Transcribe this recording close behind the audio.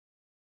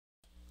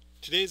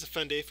Today is a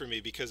fun day for me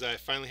because I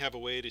finally have a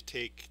way to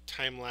take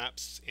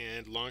time-lapse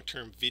and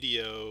long-term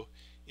video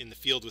in the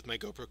field with my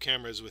GoPro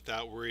cameras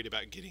without worried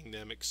about getting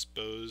them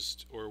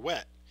exposed or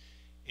wet.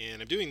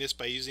 And I'm doing this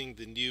by using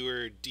the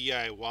newer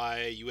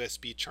DIY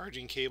USB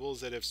charging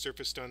cables that have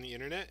surfaced on the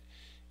internet,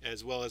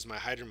 as well as my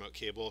HydRemote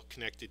cable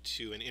connected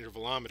to an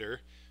intervalometer,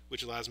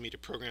 which allows me to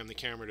program the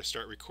camera to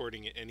start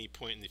recording at any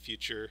point in the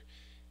future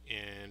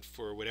and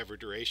for whatever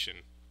duration.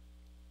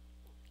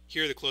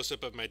 Here, the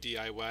close-up of my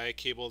DIY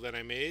cable that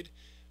I made.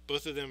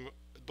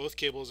 Both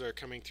cables are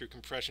coming through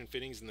compression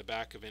fittings in the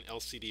back of an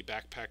LCD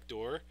backpack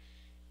door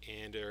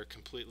and are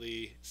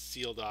completely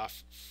sealed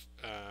off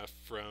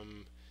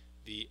from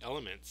the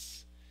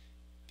elements.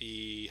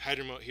 The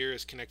HydRemote here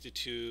is connected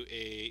to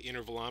a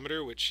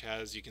intervalometer, which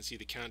has, you can see,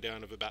 the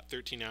countdown of about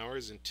 13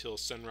 hours until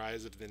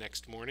sunrise of the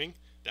next morning.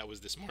 That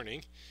was this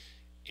morning.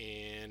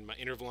 And my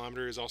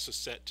intervalometer is also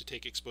set to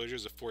take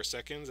exposures of 4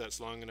 seconds. That's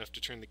long enough to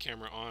turn the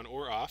camera on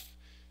or off.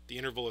 The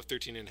interval of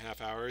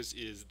 13.5 hours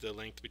is the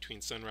length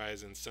between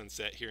sunrise and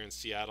sunset here in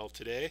Seattle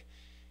today.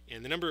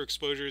 And the number of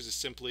exposures is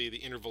simply the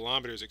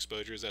intervalometer's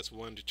exposures. That's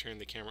 1 to turn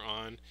the camera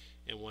on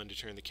and 1 to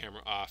turn the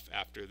camera off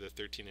after the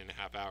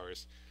 13.5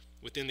 hours.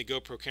 Within the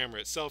GoPro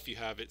camera itself, you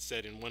have it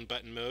set in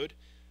 1-button mode.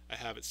 I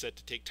have it set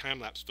to take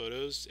time-lapse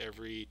photos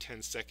every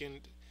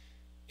 10-second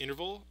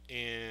interval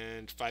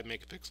and 5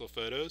 megapixel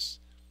photos.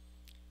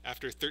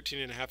 After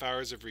 13.5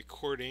 hours of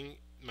recording,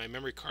 my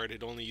memory card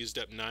had only used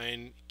up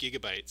 9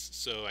 gigabytes,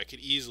 so I could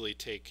easily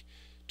take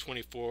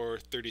 24,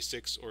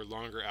 36, or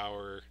longer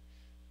hour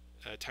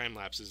time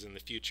lapses in the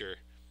future.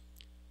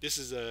 This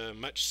is a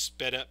much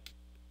sped up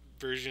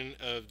version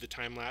of the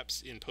time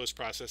lapse in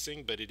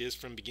post-processing, but it is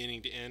from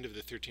beginning to end of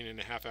the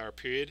 13.5 hour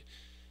period.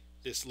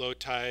 This low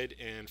tide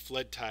and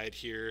flood tide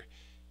here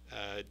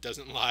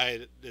doesn't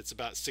lie. It's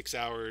about 6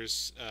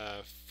 hours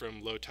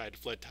from low tide to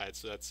flood tide,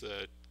 so that's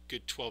a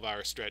good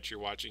 12-hour stretch you're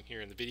watching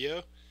here in the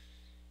video.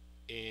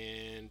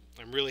 And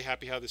I'm really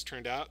happy how this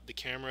turned out. The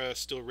camera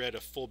still read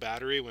a full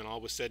battery when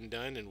all was said and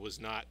done and was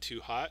not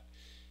too hot.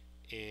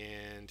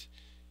 And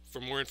for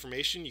more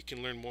information, you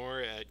can learn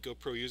more at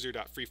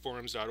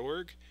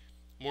goproUser.freeforums.org,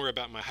 more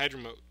about my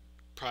HydRemote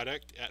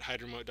product at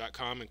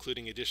hydremote.com,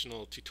 including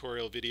additional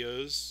tutorial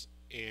videos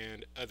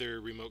and other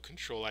remote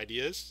control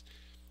ideas.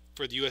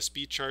 For the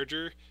USB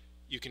charger,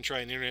 you can try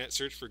an internet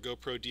search for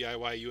GoPro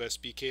DIY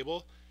USB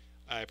cable.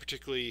 I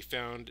particularly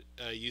found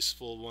a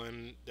useful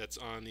one that's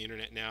on the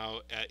internet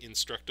now at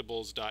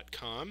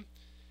instructables.com,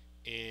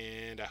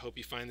 and I hope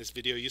you find this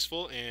video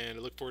useful, and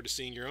I look forward to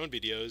seeing your own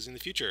videos in the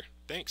future.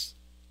 Thanks.